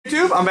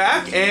YouTube? I'm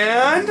back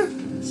and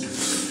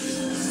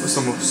with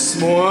some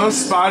more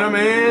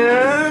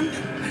Spider-Man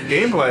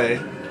gameplay.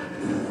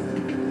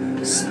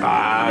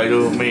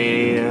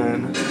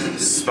 Spider-Man.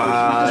 It's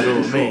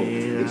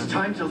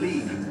time to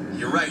leave.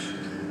 You're right.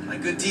 My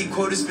good deed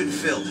quota's been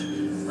filled.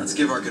 Let's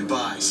give our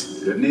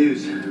goodbyes. Good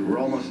news. We're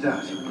almost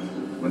out.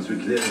 Once we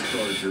clear the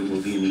storage room,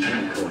 we'll be in the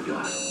inner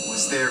courtyard.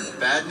 Was there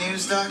bad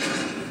news, Doc?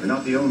 We're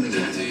not the only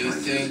ones. Do you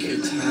think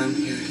your time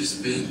here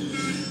has been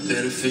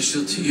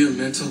beneficial to your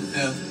mental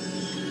health?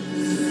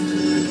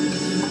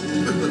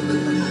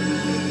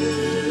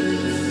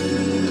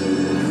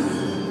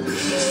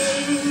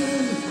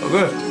 Oh,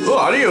 good. Oh,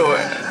 audio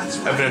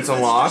evidence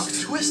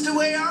unlocked. Twist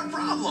away our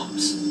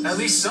problems. At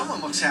least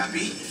someone looks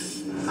happy.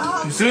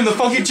 He's doing the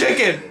funky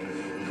chicken.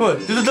 Come on,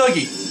 do the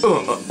doggy.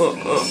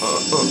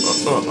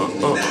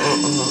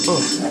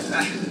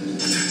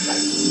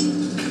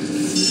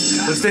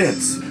 Let's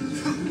dance.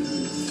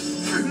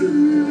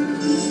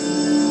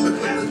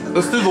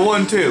 Let's do the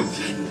 1-2.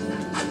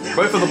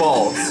 Right for the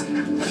balls.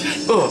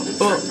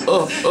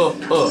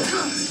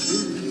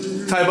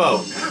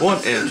 Typo.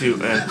 1 and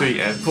 2 and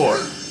 3 and 4.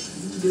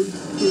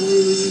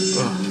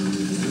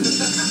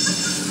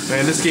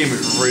 Man, this game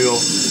is real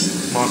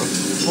amount of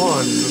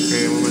fun.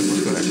 Okay, what am I supposed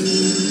to go next?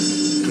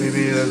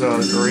 Maybe there's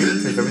a green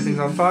because everything's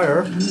on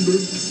fire. No.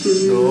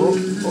 Oh.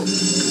 No.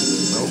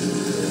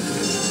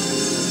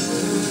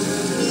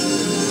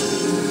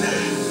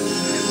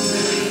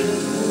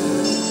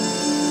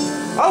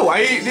 Oh,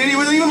 I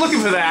wasn't even looking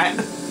for that.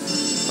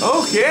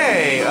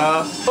 Okay.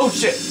 Oh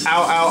shit.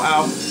 Ow, ow,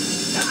 ow.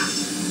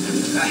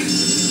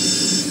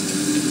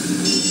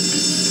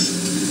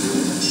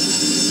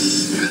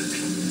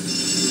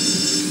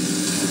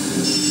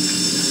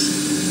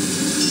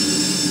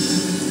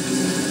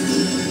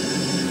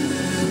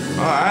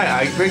 Alright,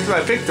 I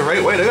picked the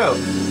right way to go.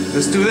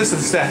 Let's do this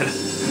instead.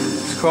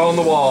 Just crawl on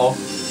the wall.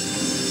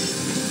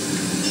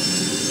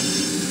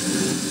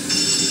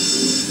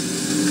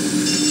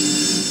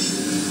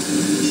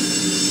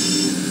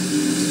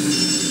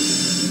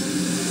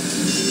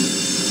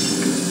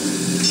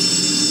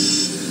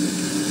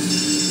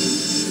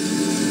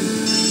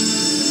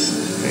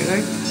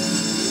 Anything?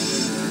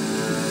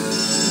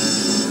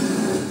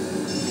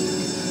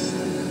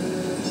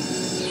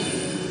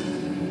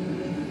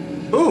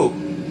 Ooh!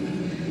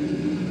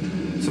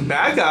 Some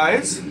bad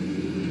guys.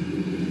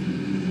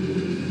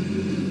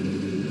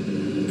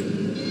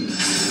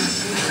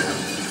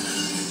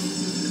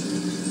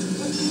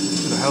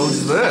 What the hell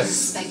is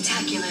this?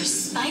 Spectacular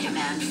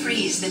Spider-Man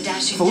frees the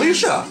dashing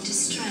Felicia.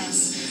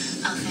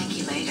 distress. I'll thank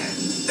you later.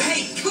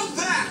 Hey, come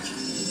back!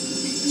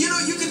 You know,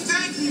 you can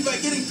thank me by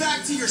getting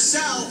back to your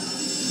cell.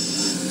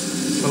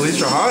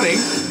 Felicia Harding.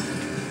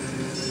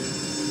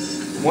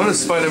 One of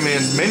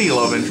Spider-Man's many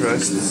love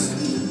interests.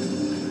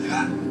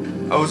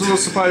 I was a little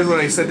surprised when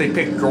they said they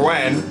picked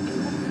Gwen.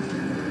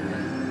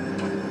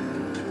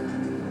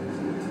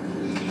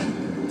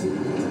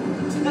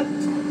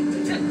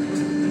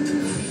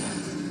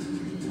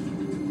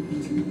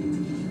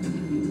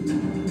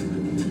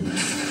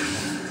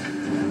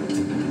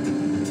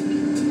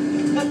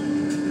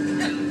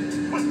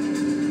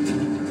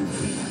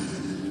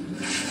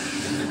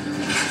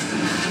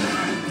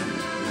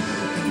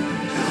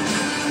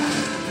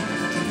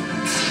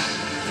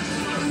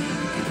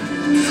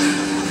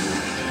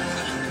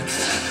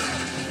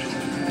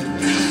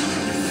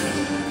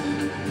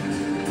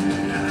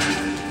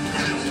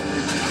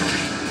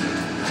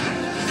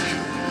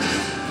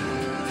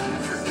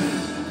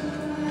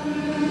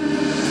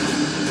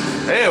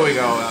 There we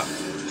go.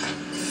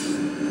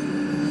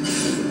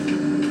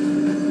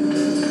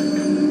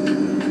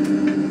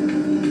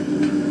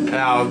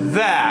 Now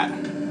that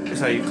is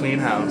how you clean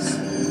house.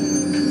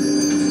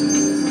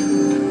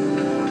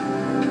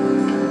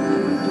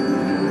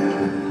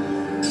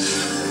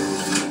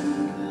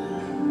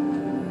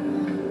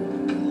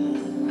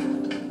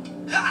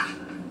 Ha!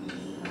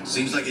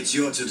 Seems like it's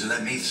your turn to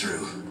let me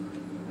through.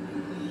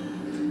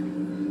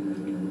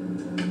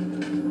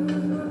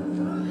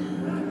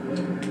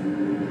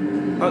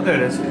 Oh, there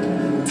it is.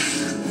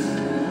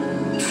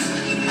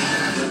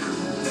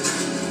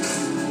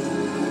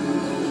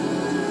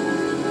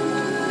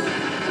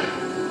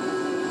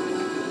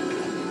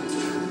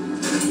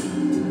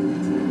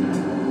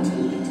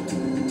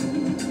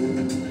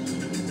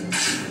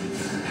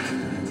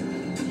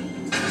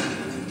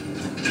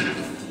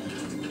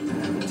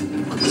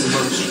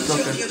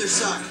 Check the other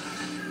side.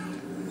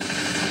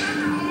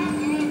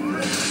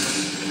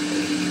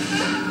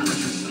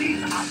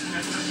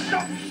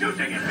 Stop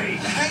shooting at me!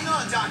 Hang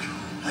on, Doc.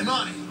 I'm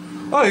on it.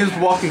 Oh, he's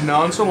walking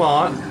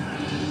nonchalant.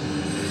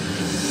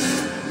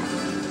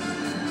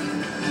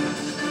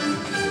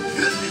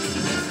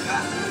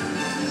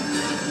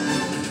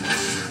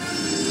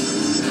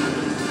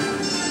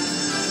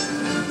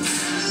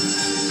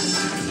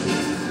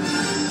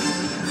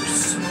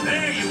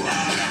 There you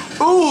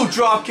are! Ooh,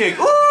 drop kick.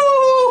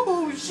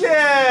 Ooh,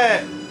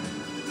 shit.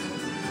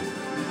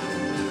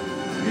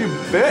 You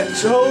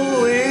bitch.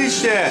 Holy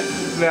shit.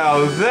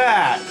 Now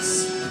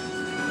that's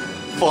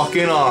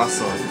fucking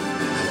awesome.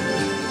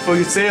 before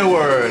you say a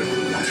word.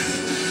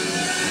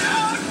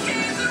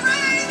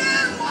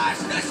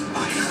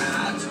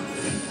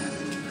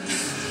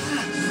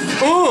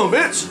 Oh,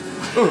 bitch!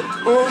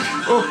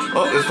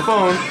 Oh, there's the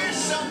phone.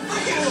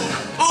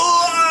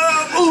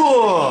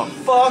 Oh,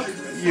 fuck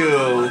you.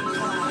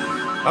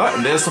 Oh,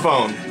 and there's the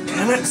phone.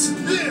 Damn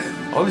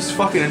it! All these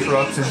fucking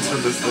interruptions for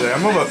this today.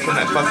 I'm about to turn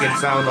that fucking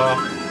sound off.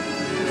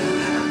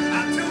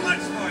 Not too much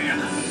for you.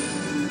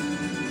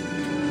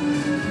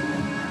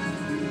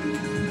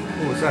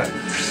 What was that?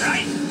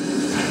 Right.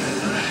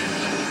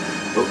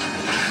 Oh.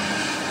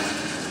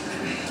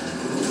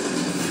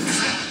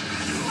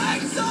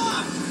 Legs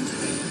off.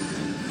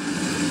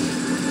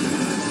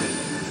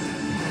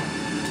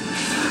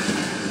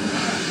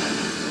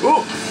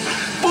 Oh!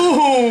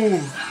 Boom!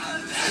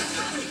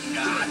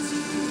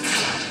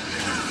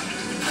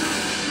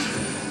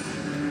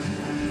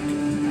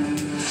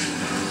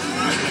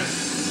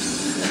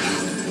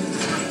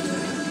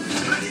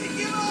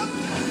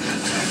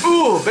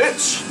 Ooh,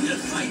 bitch! You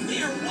fight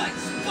me or what,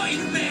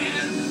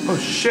 Spider-Man? Oh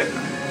shit!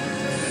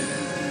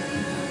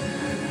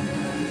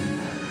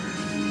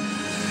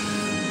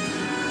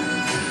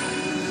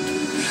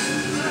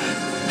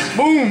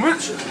 Boom,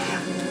 bitch!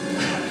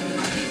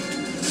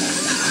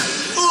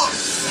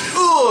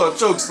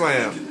 Choke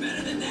slam! You're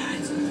better than that.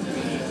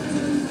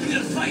 You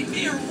gonna fight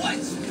me or what,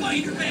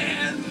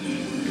 Spider-Man?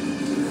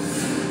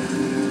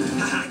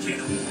 Haha,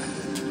 kill him.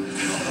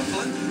 You want the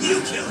fun?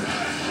 You kill him.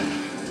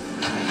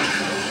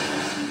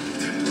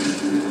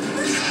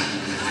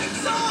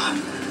 Lights off!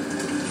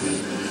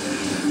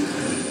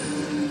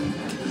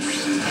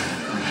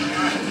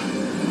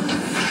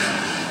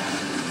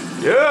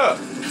 Yeah!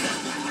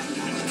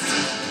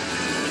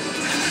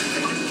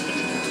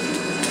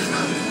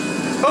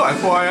 Oh,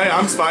 FYI,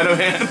 I'm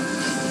Spider-Man.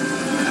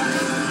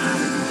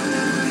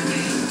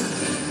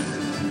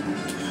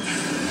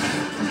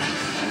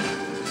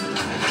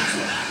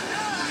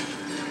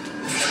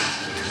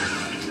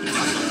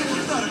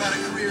 Thought about a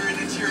career in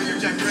interior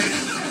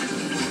decorating.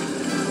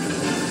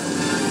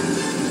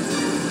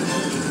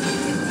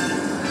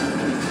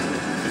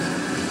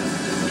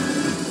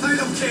 I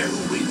don't care who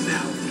wins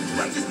now.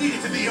 I just need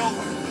it to be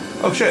over.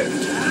 Oh shit.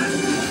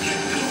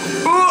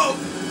 Oh!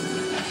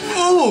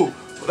 Oh!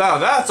 Wow,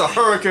 that's a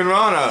Hurricane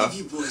Rana.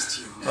 You boys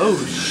to you. Oh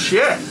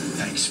shit.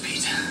 Thanks,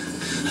 Pete.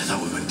 I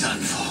thought we were done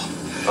for.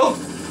 Oh.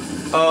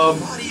 A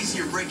lot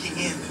easier breaking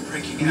in than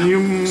breaking out.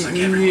 Looks like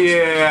everyone's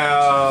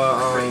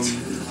Yeah. great.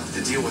 We'll have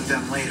to deal with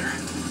them later.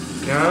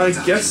 Yeah, I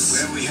guess.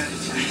 Where are we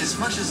headed? As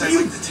much as I'd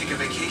like to take a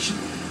vacation,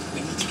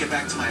 we need to get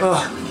back to my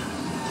apartment.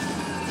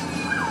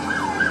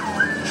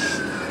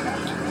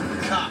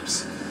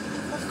 Cops.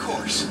 Of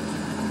course.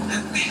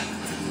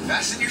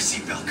 Fasten your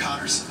seatbelt,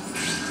 Connors.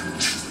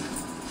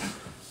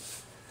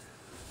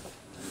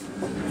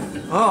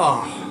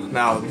 Oh,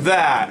 now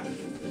that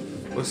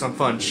was some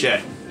fun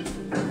shit.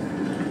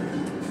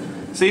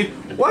 See,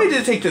 why did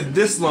it take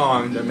this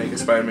long to make a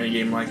Spider-Man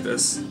game like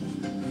this?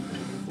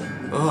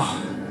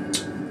 Ugh.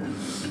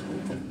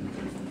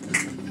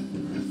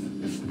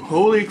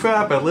 Holy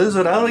crap, I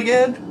lizard out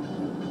again?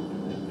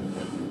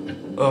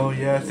 Oh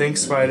yeah,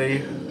 thanks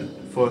Spidey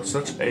for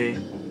such a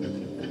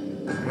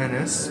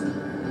menace.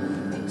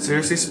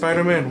 Seriously,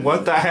 Spider-Man,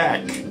 what the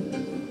heck?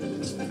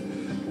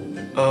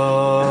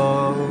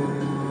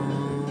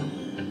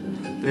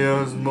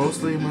 There's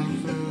mostly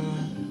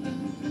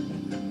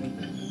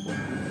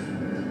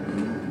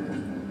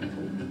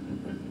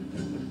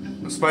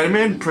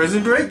Spider-Man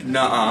prison break?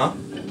 Nuh-uh.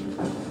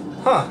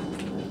 Huh.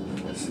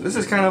 This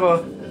is kind of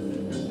a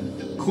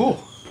cool.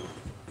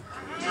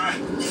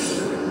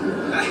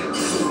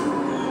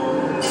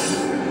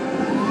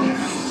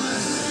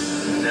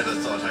 Never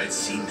thought I'd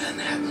seen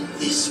Manhattan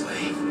this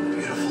way.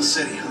 Beautiful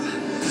city, huh?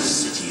 The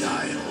city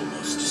I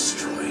almost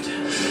destroyed.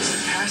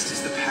 The past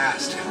is the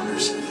past,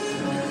 Connors.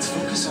 Let's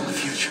focus on the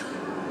future.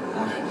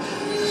 Or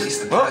at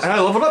least the Oh, present. and I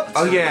leveled up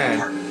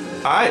again.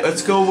 Alright,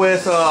 let's go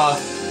with,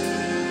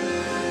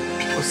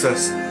 what's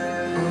this?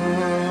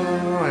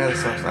 Yeah,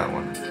 let's have that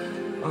one.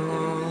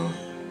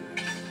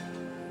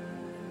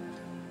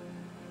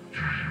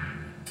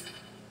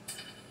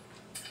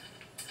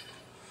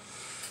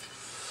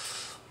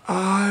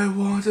 I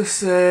want to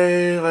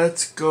say,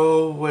 let's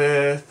go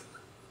with,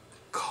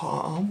 I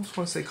almost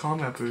want to say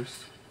combat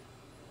boost.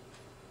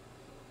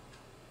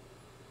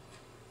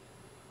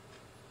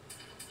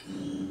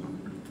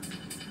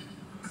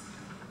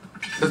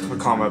 Let's go with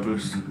combat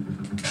boost.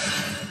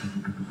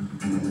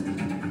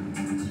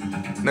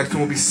 Next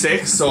one will be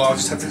 6, so I'll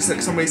just have to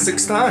select somebody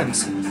 6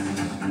 times. Do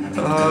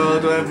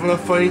I have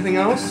enough for anything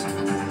else?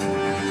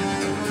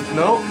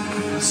 Nope.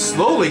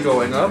 Slowly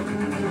going up.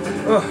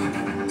 Ugh.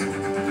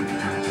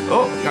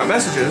 Oh, got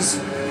messages.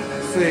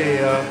 Let's see,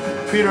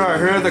 Peter, I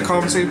heard the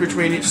conversation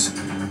between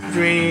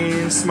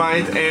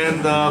Smythe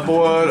and the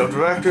board of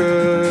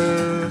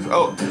directors.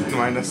 Oh, never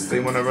mind, that's the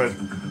one I read.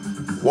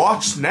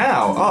 Watch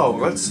now. Oh,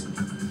 let's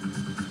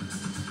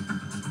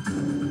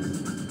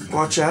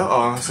watch out.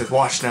 Oh, I said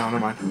watch now. Never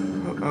mind.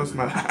 Oh, that was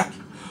my bad.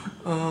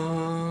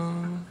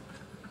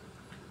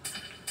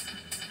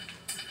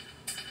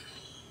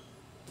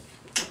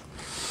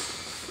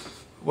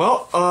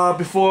 Well,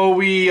 before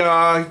we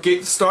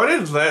get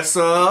started, let's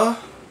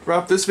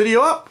wrap this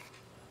video up.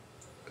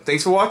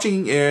 Thanks for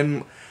watching,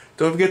 and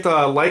don't forget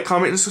to like,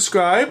 comment, and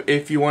subscribe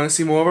if you want to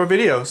see more of our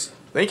videos.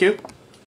 Thank you.